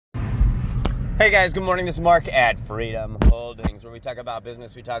Hey guys, good morning. This is Mark at Freedom Holdings, where we talk about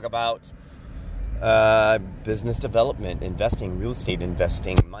business. We talk about business development, investing, real estate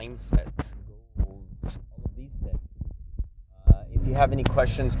investing, mindsets, goals, all of these things. If you have any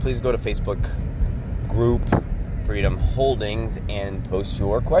questions, please go to Facebook group Freedom Holdings and post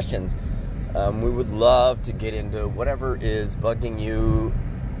your questions. We would love to get into whatever is bugging you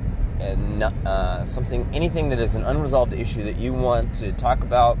and anything that is an unresolved issue that you want to talk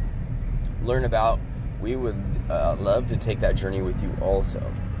about, learn about. We would love to take that journey with you also.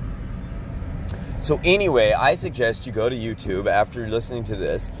 So anyway, I suggest you go to YouTube after listening to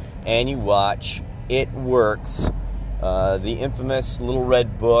this and you watch It Works, the infamous little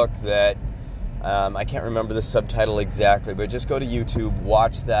red book that I can't remember the subtitle exactly, but just go to YouTube,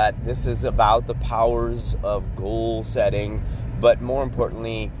 watch that. This is about the powers of goal setting, but more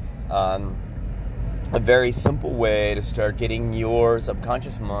importantly, a very simple way to start getting your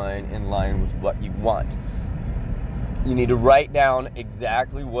subconscious mind in line with what you want. You need to write down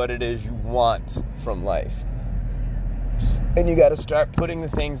exactly what it is you want from life. And you got to start putting the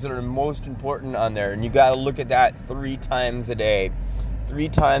things that are most important on there. And you got to look at that 3 times a day, 3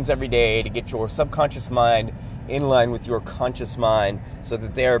 times every day, to get your subconscious mind in line with your conscious mind so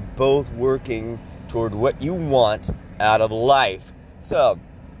that they are both working toward what you want out of life. So,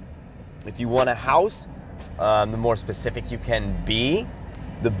 if you want a house, the more specific you can be,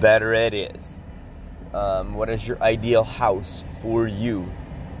 the better it is. What is your ideal house for you?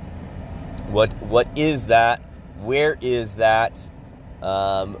 What is that? Where is that?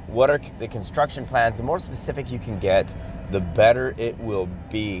 What are the construction plans? The more specific you can get, the better it will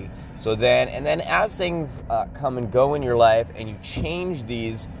be. So then as things come and go in your life, and you change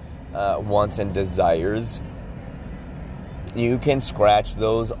these wants and desires, you can scratch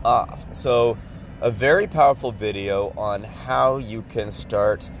those off. So a very powerful video on how you can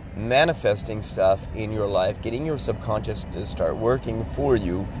start manifesting stuff in your life, getting your subconscious to start working for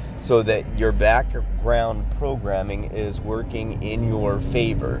you so that your background programming is working in your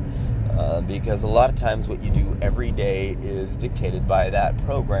favor. Because a lot of times what you do every day is dictated by that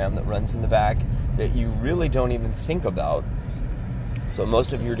program that runs in the back that you really don't even think about. So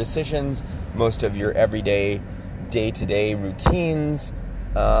most of your decisions, most of your everyday day-to-day routines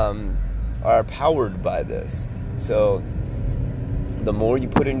are powered by this. So the more you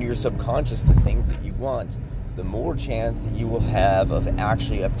put into your subconscious the things that you want, the more chance that you will have of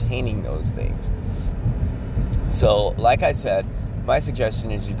actually obtaining those things. So like I said, my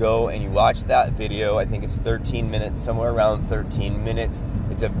suggestion is you go and you watch that video. I think it's 13 minutes, somewhere around 13 minutes.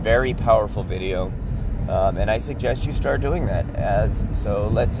 It's a very powerful video. And I suggest you start doing that. So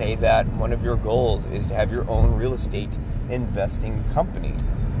let's say that one of your goals is to have your own real estate investing company.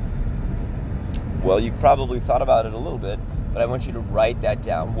 Well, you've probably thought about it a little bit, but I want you to write that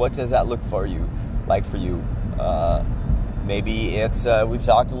down. What does that look for you? Maybe it's, we've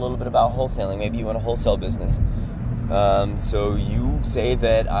talked a little bit about wholesaling. Maybe you want a wholesale business. So you say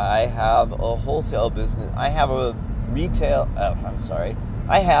that I have a wholesale business. I have a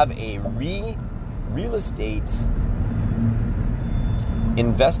real estate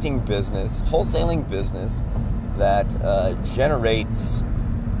investing business, wholesaling business that generates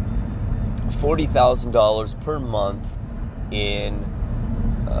 $40,000 per month in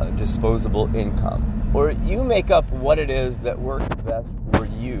disposable income. Or you make up what it is that works best for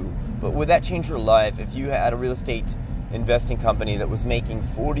you. But would that change your life if you had a real estate investing company that was making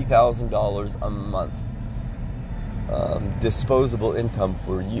 $40,000 a month disposable income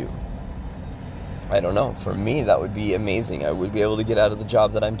for you? I don't know. For me, that would be amazing. I would be able to get out of the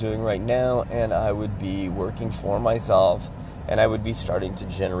job that I'm doing right now, and I would be working for myself, and I would be starting to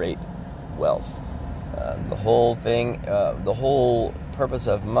generate wealth. The whole purpose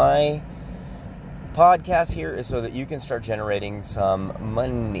of my podcast here is so that you can start generating some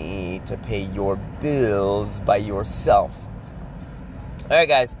money to pay your bills by yourself. All right,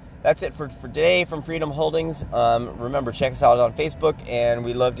 guys. That's it for today from Freedom Holdings. Remember, check us out on Facebook, and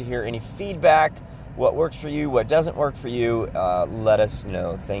we'd love to hear any feedback. What works for you, what doesn't work for you, let us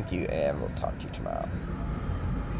know. Thank you, and we'll talk to you tomorrow.